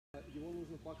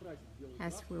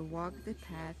As we walk the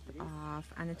path of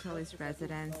Anatoly's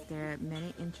residence, there are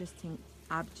many interesting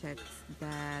objects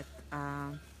that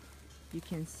you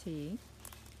can see,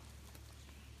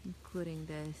 including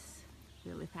this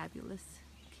really fabulous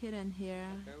kitten here.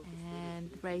 And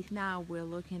right now we're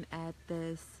looking at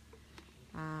this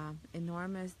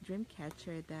enormous dream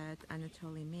catcher that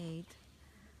Anatoly made.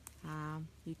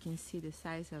 You can see the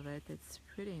size of it. It's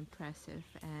pretty impressive,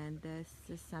 and this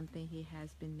is something he has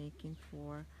been making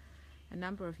for a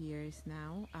number of years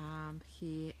now.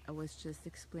 He was just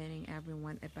explaining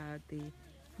everyone about the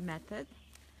method.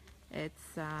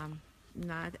 It's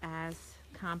not as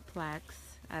complex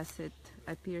as it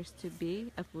appears to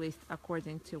be, at least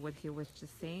according to what he was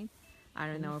just saying. I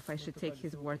don't know if I should take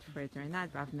his word for it or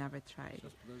not, but I've never tried.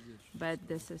 But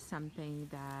this is something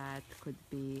that could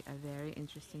be a very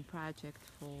interesting project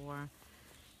for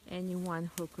anyone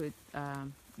who could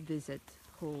visit,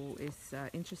 who is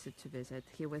interested to visit.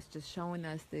 He was just showing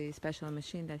us the special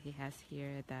machine that he has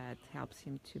here that helps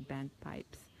him to bend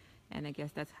pipes. And I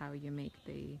guess that's how you make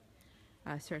the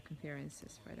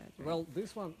circumferences for that, right? Well,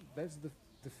 this one, that's the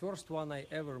first one I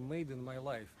ever made in my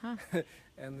life. Huh.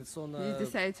 And it's on You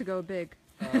decided to go big.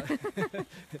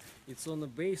 It's on the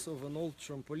base of an old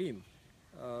trampoline.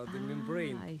 The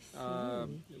membrane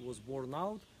was worn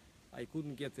out. I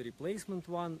couldn't get a replacement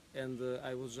one, and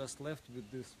I was just left with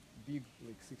this big,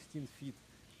 like 16 feet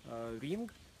ring,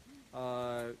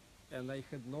 and I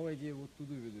had no idea what to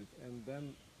do with it. And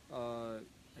then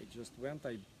I just went,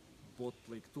 I bought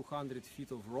like 200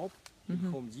 feet of rope in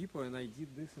Home Depot, and I did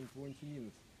this in 20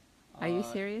 minutes. Are you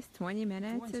serious? 20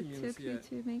 minutes 20 it minutes, took you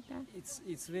to make that?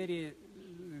 It's very,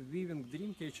 weaving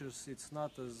dream catchers, it's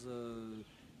not as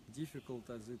difficult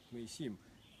as it may seem.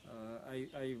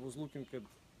 I was looking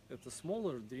at a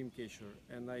smaller dream catcher,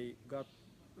 and I got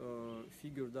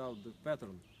figured out the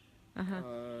pattern,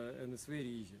 and it's very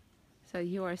easy. So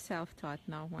you are self-taught,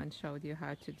 no one showed you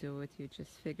how to do it, you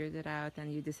just figured it out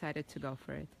and you decided to go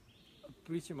for it?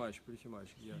 Pretty much,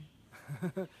 yeah.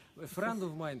 A friend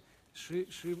of mine, she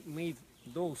made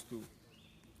those two.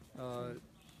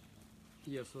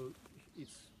 Yeah, so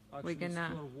it's actually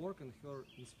her work and her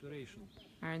inspiration.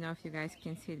 I don't know if you guys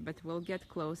can see it, but we'll get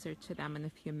closer to them in a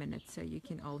few minutes so you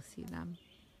can all see them.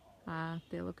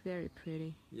 They look very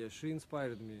pretty. Yeah, she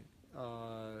inspired me,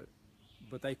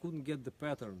 but I couldn't get the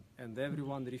pattern, and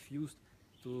everyone refused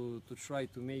to try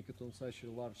to make it on such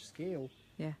a large scale.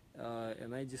 Yeah.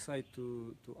 And I decided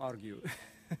to argue.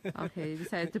 Okay, you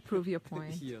decided to prove your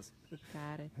point. Yes.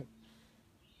 Got it.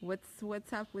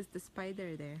 What's up with the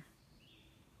spider there?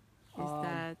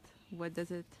 What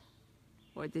does it,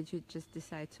 or did you just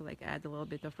decide to like add a little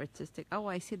bit of artistic? Oh,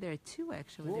 I see there are two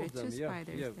actually. There are two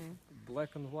spiders there.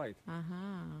 Black and white.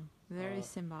 Very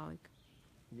symbolic.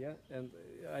 Yeah, and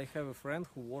I have a friend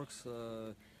who works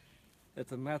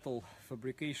at a metal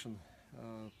fabrication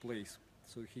place.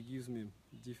 So he gives me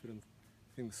different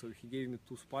things. So he gave me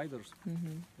two spiders,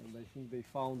 and I think they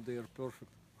found their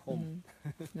perfect home.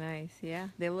 Nice, yeah.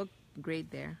 They look great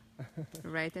there,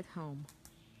 right at home.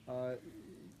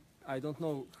 I don't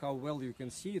know how well you can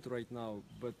see it right now,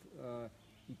 but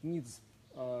it needs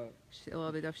a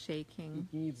little bit of shaking.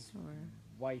 It needs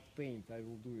white paint. I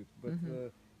will do it, but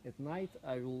at night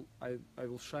I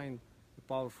will shine a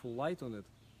powerful light on it,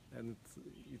 and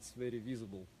it's very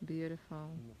visible.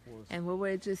 Beautiful. And we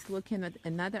were just looking at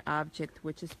another object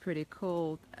which is pretty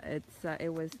cool.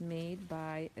 It was made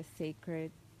by a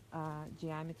sacred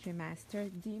geometry master,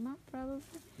 Dima, probably.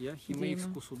 Yeah, he makes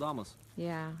kusudamas.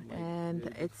 Yeah,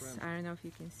 and I don't know if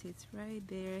you can see, it's right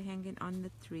there hanging on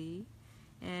the tree.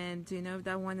 And do you know if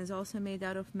that one is also made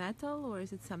out of metal, or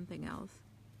is it something else?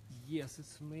 Yes,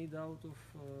 it's made out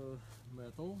of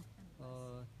metal.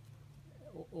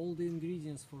 All the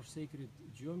ingredients for sacred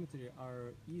geometry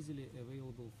are easily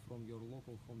available from your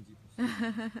local Home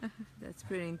Depot. That's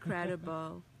pretty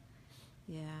incredible.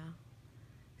 Yeah,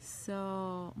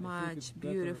 so much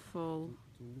beautiful.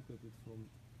 To look at it from.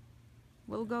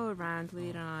 We'll go around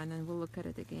later on and we'll look at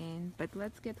it again. But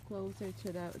let's get closer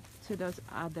to those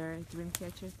other dream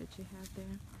catchers that you have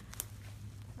there.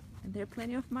 And there are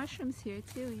plenty of mushrooms here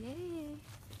too. Yay!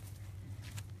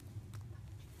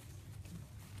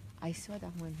 I saw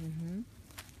that one.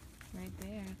 Right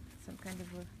there. Some kind of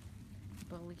a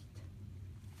bolete.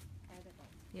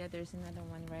 Yeah, there's another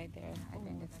one right there. I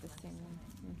think it's the same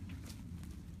one.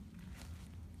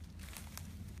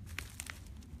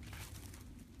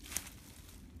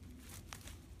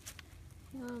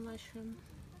 Yellow mushroom.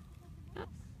 Oh,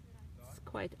 it's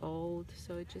quite old,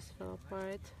 so it just fell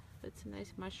apart. It's a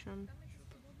nice mushroom.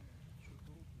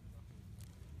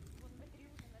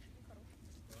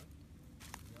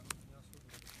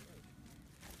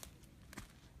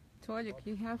 Tolik,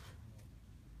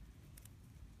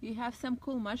 you have some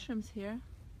cool mushrooms here.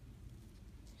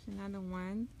 There's another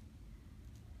one.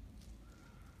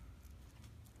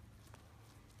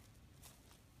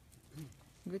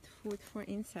 Good food for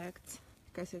insects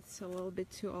because it's a little bit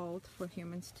too old for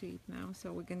humans to eat now,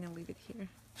 so we're gonna leave it here.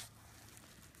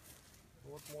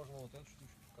 Вот можно вот эту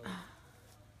штучку показать.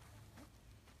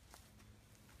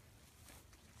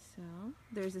 So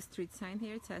there's a street sign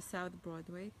here. It says South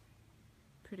Broadway.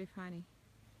 Pretty funny.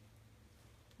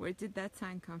 Where did that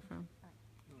sign come from?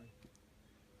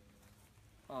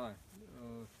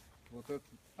 Вот это,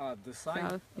 the sign.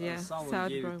 South, yeah, someone South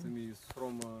gave it Broadway. to me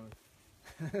from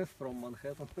from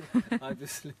Manhattan,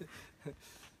 obviously.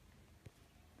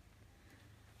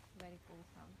 Very cool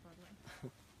South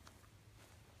Broadway.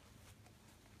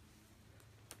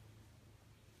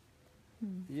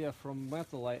 Yeah, from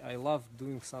metal, I love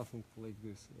doing something like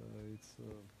this. It's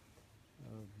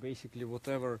basically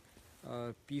whatever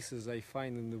pieces I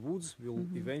find in the woods will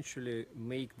eventually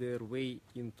make their way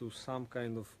into some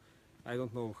kind of, I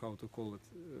don't know how to call it.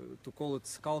 To call it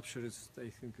sculpture, I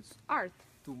think it's Art.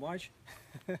 too much.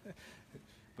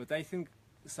 But I think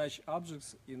such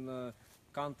objects in the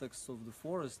context of the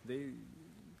forest, they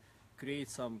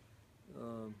create some...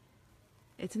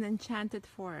 It's an enchanted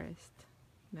forest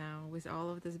now with all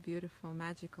of these beautiful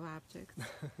magical objects.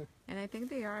 And I think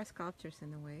they are sculptures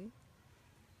in a way.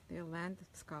 They're land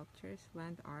sculptures,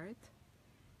 land art.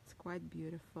 It's quite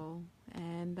beautiful.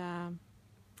 And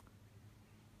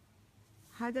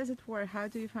how does it work? How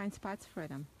do you find spots for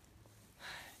them?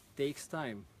 Takes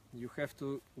time. You have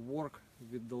to work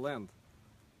with the land.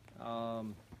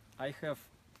 I have,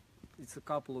 it's a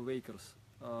couple of acres,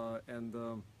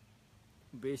 and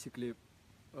basically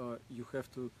you have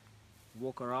to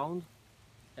walk around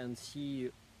and see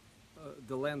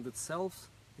the land itself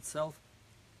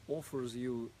offers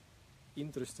you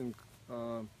interesting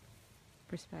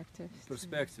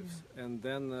perspectives, and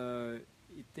then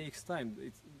it takes time.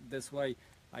 That's why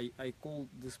I call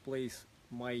this place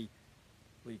my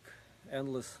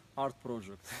endless art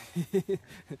project.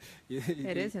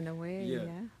 It is in a way,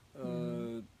 yeah.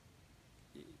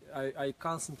 I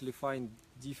constantly find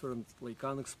different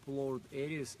unexplored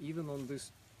areas even on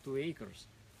these 2 acres.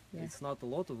 Yeah. It's not a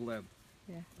lot of land,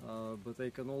 Yeah. but I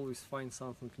can always find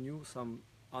something new, some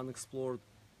unexplored,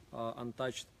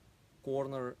 untouched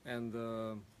corner, and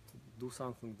do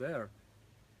something there.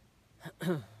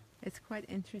 It's quite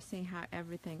interesting how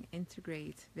everything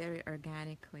integrates very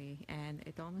organically, and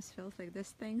it almost feels like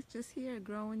this thing's just here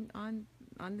growing on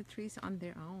the trees on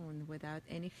their own without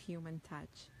any human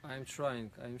touch. I'm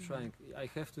trying. I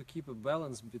have to keep a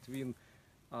balance between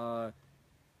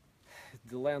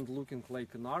the land looking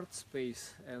like an art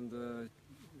space and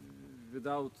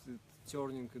without it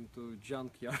turning into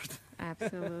junkyard.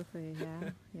 Absolutely,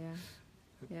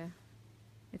 yeah.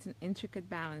 It's an intricate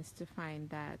balance to find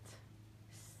that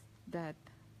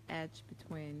edge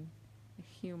between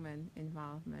human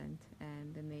involvement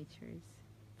and the nature's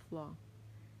flow,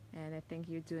 and I think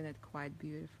you're doing it quite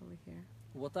beautifully here.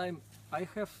 What I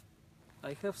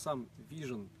have some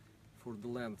vision for the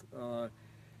land.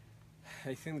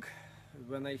 I think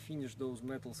when I finish those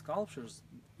metal sculptures,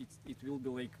 it will be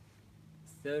like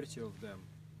 30 of them,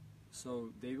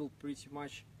 so they will pretty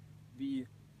much be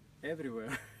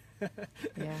everywhere.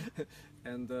 Yeah.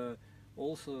 And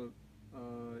also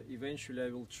eventually I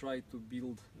will try to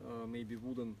build maybe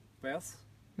wooden paths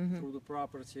through the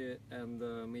property, and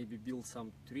maybe build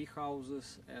some tree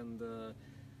houses and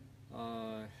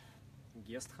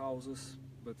guest houses,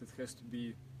 but it has to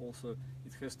be also,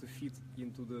 it has to fit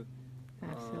into the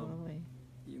Absolutely.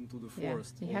 Into the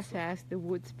forest. You have to ask the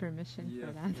woods permission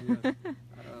for that. Yeah.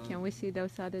 Can we see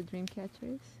those other dream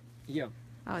catchers? Yeah.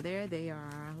 Oh, there they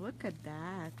are. Look at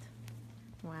that.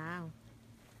 Wow.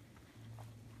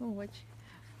 Oh, what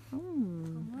you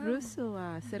have?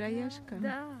 Rusula, сыроежка.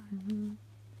 Да.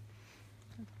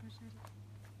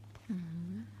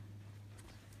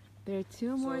 There are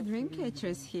 2 more dream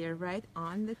catchers here, right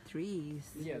on the trees.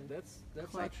 Yeah, that's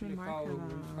Quite actually remarkable.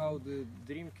 how the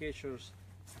dream catchers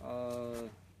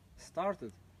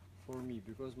started for me,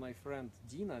 because my friend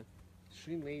Dina,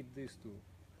 she made these 2.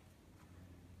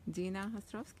 Dina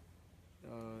Ostrovsky?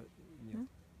 Yeah. No?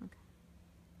 Okay.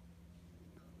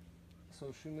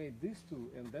 So she made these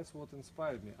 2, and that's what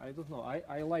inspired me. I don't know.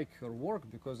 I like her work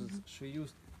because she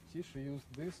used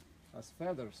this as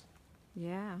feathers.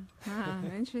 Yeah.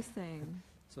 Interesting.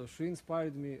 So she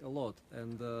inspired me a lot,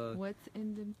 and What's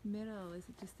in the middle? Is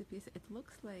it just a piece? It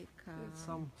looks like it's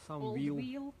some Old wheel.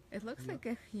 wheel. it looks like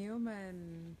a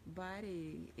human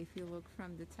body if you look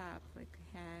from the top, like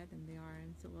a head and the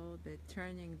arms a little bit,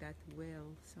 turning that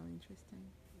wheel. So interesting.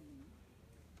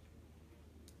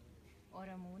 Or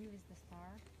a moon with the star.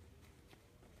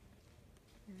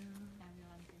 Yeah.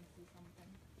 Everyone can see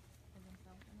something for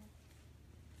themselves in it.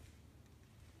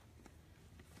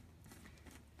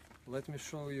 Let me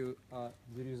show you.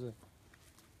 There is a.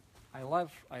 I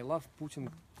love putting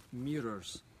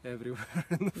mirrors everywhere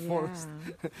in the forest.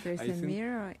 There's I a think-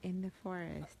 mirror in the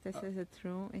forest. This is a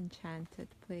true enchanted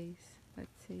place.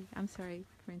 Let's see. I'm sorry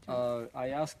for interrupting. I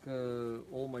ask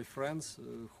all my friends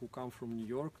who come from New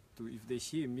York to if they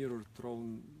see a mirror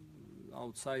thrown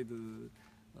outside to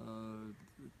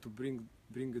bring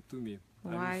it to me. I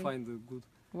Why? will find a good.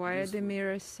 Why are the useful-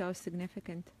 mirrors so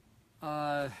significant?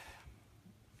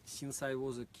 Since I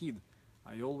was a kid,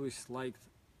 I always liked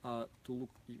to look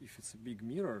if it's a big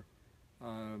mirror,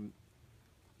 and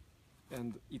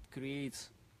it creates.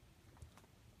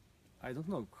 I don't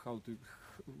know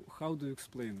how to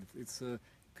explain it. It's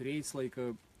creates like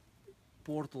a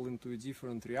portal into a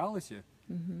different reality.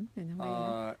 In a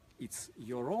way. It's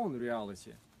your own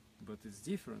reality, but it's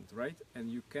different, right? And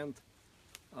you can't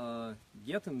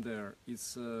get in there.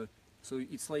 It's so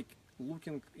it's like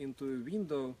looking into a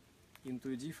window into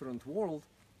a different world,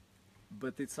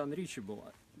 but it's unreachable.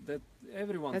 That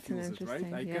everyone That's feels it, right?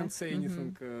 interesting, I yes. can't say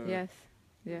anything Yes.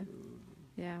 Yeah.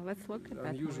 Yeah. Let's look at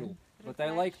that unusual. one. But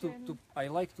I like Reflection. I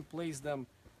like to place them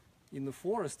in the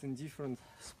forest in different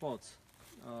spots.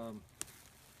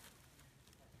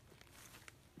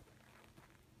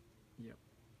 Yeah.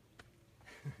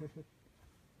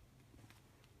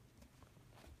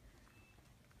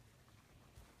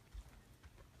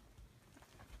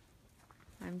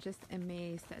 I'm just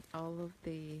amazed at all of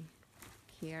the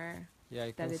care Yeah, I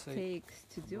that can it say. takes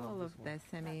to do No, all of this one. this.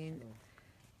 I mean, No.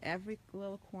 every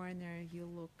little corner you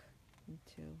look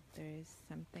into, there is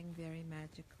something very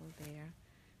magical there,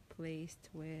 placed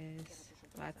with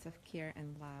lots of care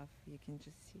and love. You can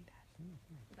just see that.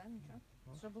 Да, ничего?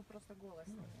 Чтобы просто голос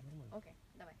не нет. Окей,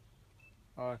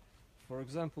 давай. For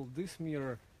example, this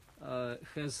mirror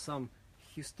has some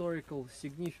historical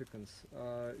significance.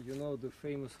 You know the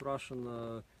famous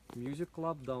Russian music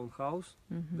club Down House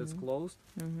that's closed.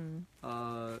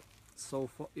 So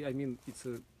I mean, it's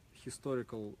a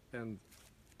historical and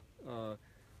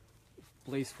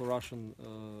place for Russian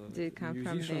Did it come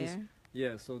from musicians. there?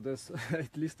 Yeah, so that's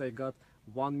at least I got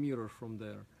one mirror from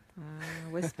there.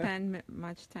 We spent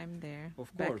much time there Of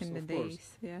back course, in the of course.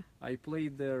 days. Yeah. I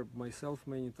played there myself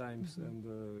many times, and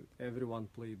everyone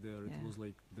played there. Yeah. It was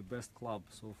like the best club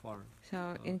so far.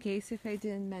 So, in case if I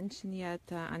didn't mention yet,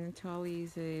 Anatoly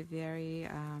is a very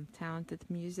talented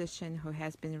musician who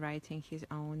has been writing his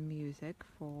own music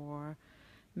for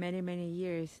many, many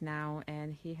years now,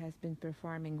 and he has been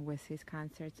performing with his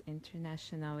concerts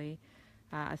internationally,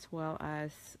 as well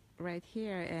as right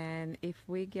here. And if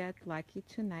we get lucky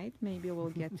tonight, maybe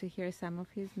we'll get to hear some of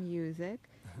his music,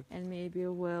 and maybe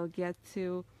we'll get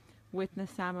to witness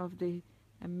some of the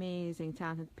amazing,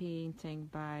 talented painting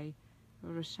by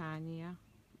Roshania.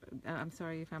 I'm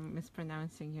sorry if I'm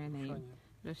mispronouncing your name.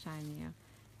 Roshania.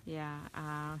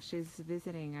 Yeah, she's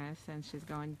visiting us, and she's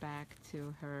going back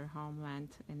to her homeland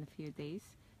in a few days,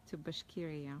 to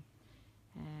Bashkiria.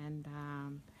 And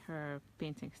her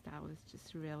painting style is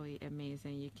just really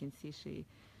amazing. You can see she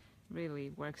really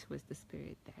works with the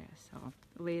spirit there. So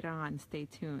later on, stay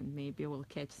tuned. Maybe we'll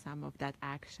catch some of that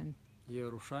action. Yeah,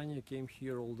 Rushania came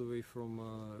here all the way from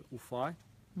Ufa,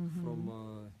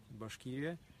 from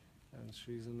Bashkiria, and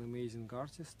she's an amazing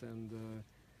artist. And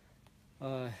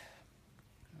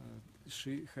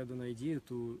she had an idea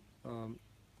to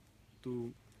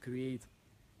create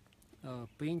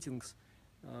paintings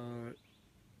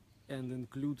and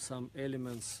include some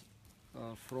elements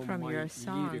from my your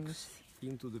songs. lyrics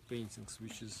into the paintings,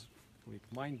 which is like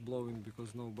mind-blowing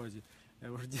because nobody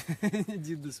ever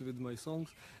did this with my songs.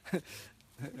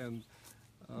 And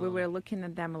We were looking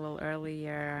at them a little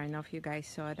earlier. I don't know if you guys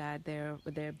saw that.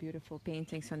 They're beautiful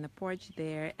paintings on the porch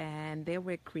there, and they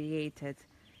were created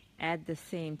at the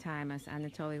same time as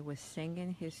Anatoly was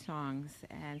singing his songs,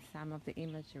 and some of the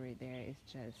imagery there is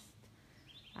just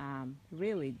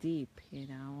really deep, you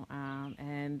know.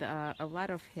 And a lot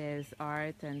of his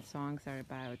art and songs are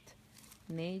about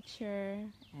nature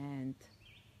and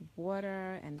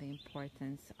water and the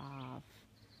importance of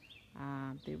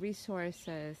the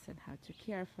resources and how to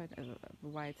care for them,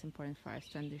 why it's important for us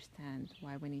to understand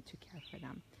why we need to care for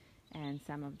them. And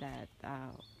some of that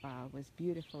was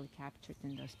beautifully captured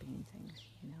in those paintings,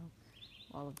 you know,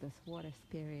 all of those water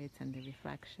spirits and the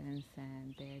reflections,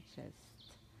 and they're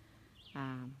just,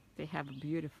 they have a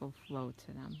beautiful flow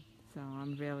to them. So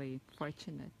I'm really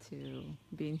fortunate to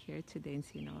be in here today and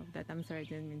seeing all of that. I'm sorry, I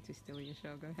didn't mean to steal your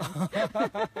show. Go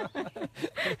ahead.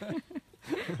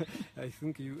 I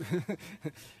think you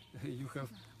you have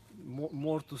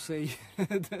more to say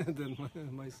than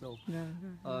myself.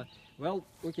 No, Well,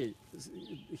 okay,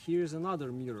 here's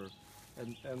another mirror,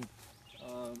 and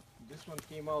this one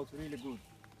came out really good.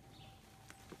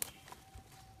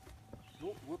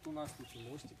 Ну, вот у нас тут и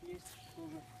мостик есть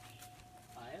тоже.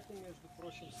 А это, между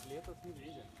прочим, след от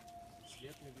медведя.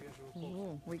 След медвежьего когтя.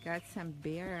 Oh, we got some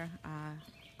bear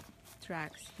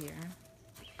tracks here.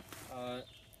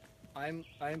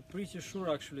 I'm pretty sure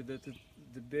actually that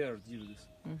the bear did this.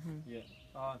 Yeah.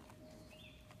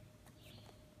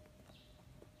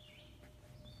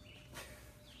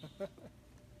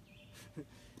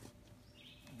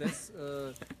 That's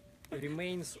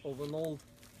remains of an old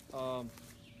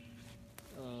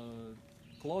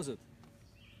closet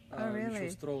which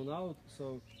was thrown out.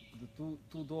 So the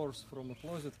two doors from a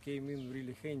closet came in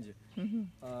really handy.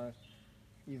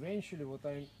 Eventually,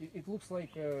 it looks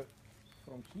like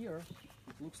from here,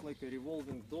 it looks like a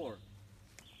revolving door,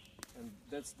 and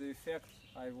that's the effect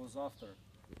I was after.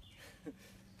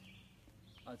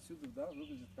 Отсюда, да,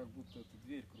 выглядит как будто это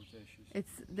дверь крутящаяся.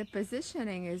 The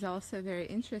positioning is also very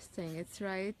interesting. It's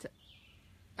right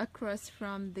across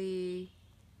from the.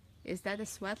 Is that a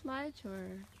sweat lodge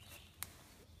or?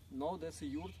 No, that's a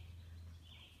yurt.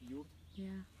 Yurt.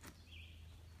 Yeah.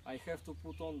 I have to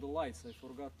put on the lights. I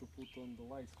forgot to put on the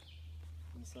lights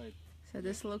inside. So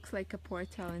this looks like a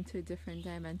portal into a different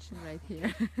dimension right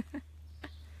here.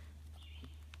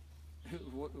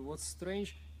 What's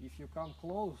strange, if you come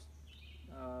close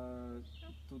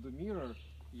to the mirror,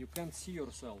 you can't see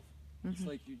yourself. It's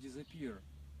like you disappear.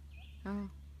 Oh,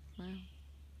 wow.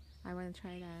 I want to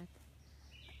try that.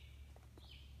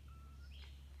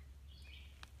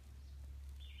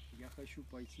 Я хочу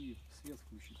пойти свет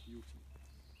включить в юрте.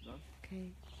 Да?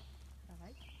 Okay.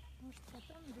 Давай. Может,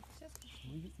 потом, где-то сейчас.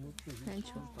 Ну что, Thank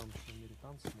you. там еще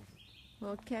американцы, может.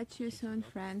 We'll catch you soon,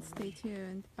 friends. Stay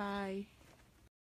tuned. Bye.